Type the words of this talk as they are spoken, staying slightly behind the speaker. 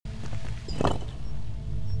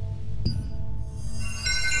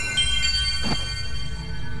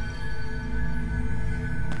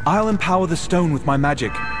I'll empower the stone with my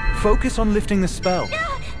magic. Focus on lifting the spell.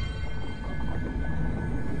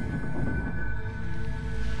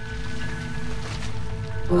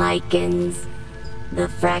 Lycans, the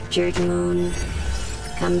fractured moon,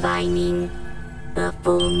 combining the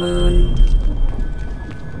full moon.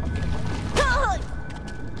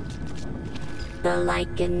 The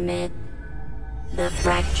Lycan myth, the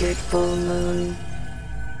fractured full moon.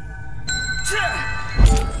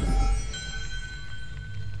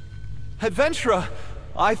 Adventurer,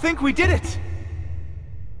 I think we did it!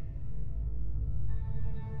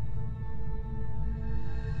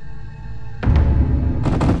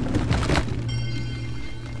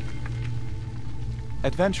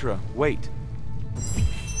 Adventurer, wait.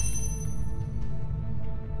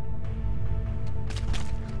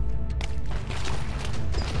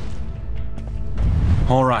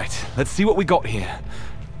 All right, let's see what we got here.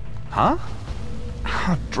 Huh?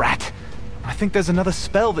 Ah, drat. I think there's another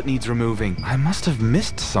spell that needs removing. I must have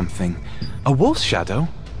missed something. A wolf's shadow?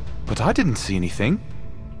 But I didn't see anything.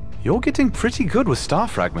 You're getting pretty good with star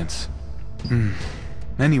fragments.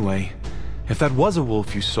 Anyway, if that was a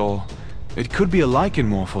wolf you saw, it could be a Lycan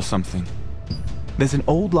morph or something. There's an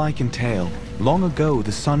old Lycan tale. Long ago,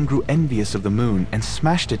 the sun grew envious of the moon and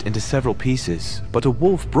smashed it into several pieces, but a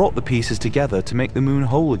wolf brought the pieces together to make the moon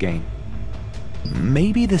whole again.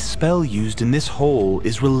 Maybe the spell used in this hole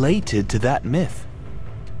is related to that myth.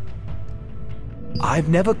 I've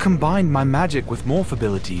never combined my magic with morph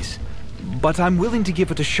abilities, but I'm willing to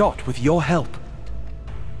give it a shot with your help.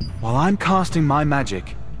 While I'm casting my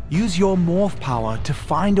magic, use your morph power to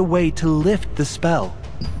find a way to lift the spell.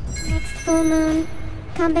 Next full moon.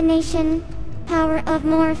 Combination. Power of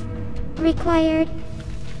morph. Required.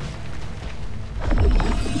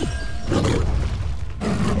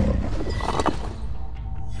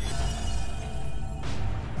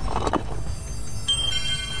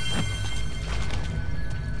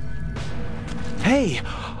 Hey!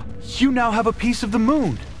 You now have a piece of the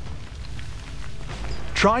moon!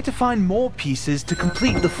 Try to find more pieces to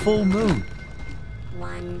complete the full moon.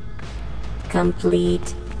 1.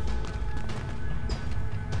 Complete.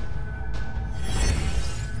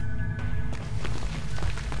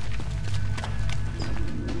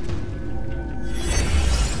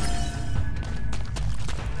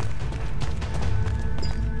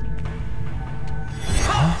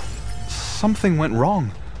 Huh? Something went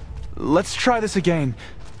wrong. Let's try this again.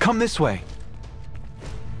 Come this way.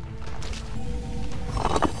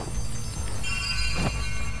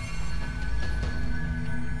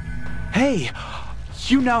 Hey!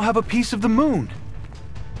 You now have a piece of the moon!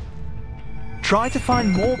 Try to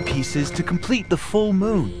find more pieces to complete the full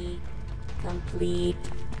moon. Complete.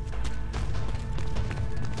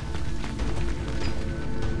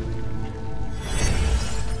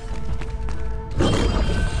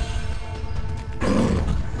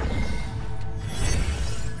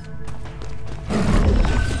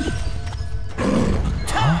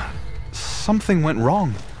 Huh? Something went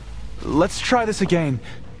wrong. Let's try this again.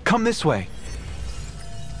 Come this way.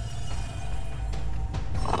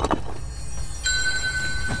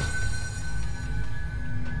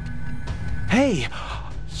 Hey!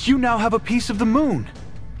 You now have a piece of the moon!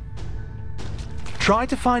 Try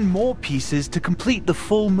to find more pieces to complete the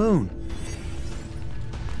full moon.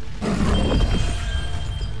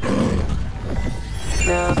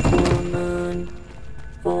 The full moon.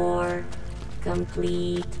 4.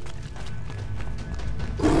 Complete.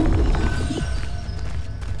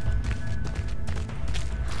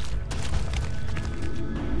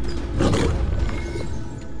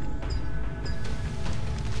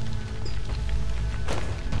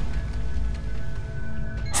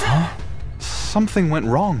 Something went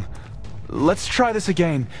wrong. Let's try this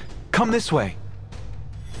again. Come this way.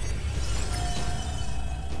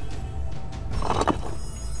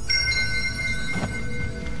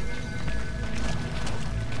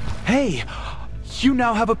 Hey! You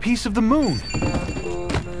now have a piece of the moon.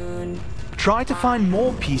 Try to find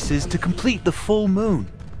more pieces to complete the full moon.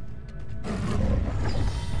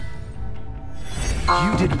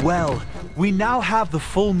 You did well. We now have the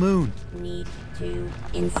full moon. Need to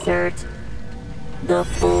insert the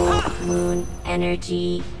full moon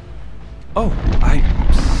energy. Oh, I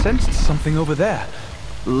sensed something over there.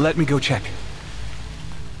 Let me go check.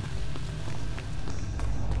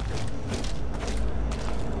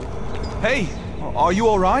 Hey, are you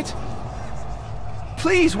all right?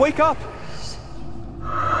 Please, wake up!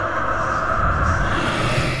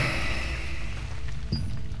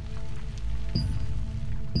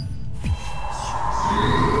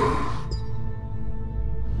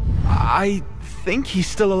 I think he's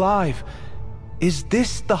still alive. Is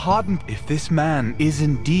this the Harden? If this man is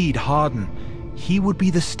indeed Harden, he would be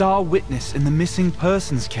the star witness in the missing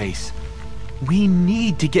persons case. We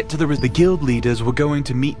need to get to the guild leaders were going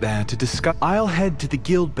to meet there to discuss. I'll head to the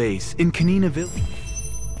guild base in Kanina Village.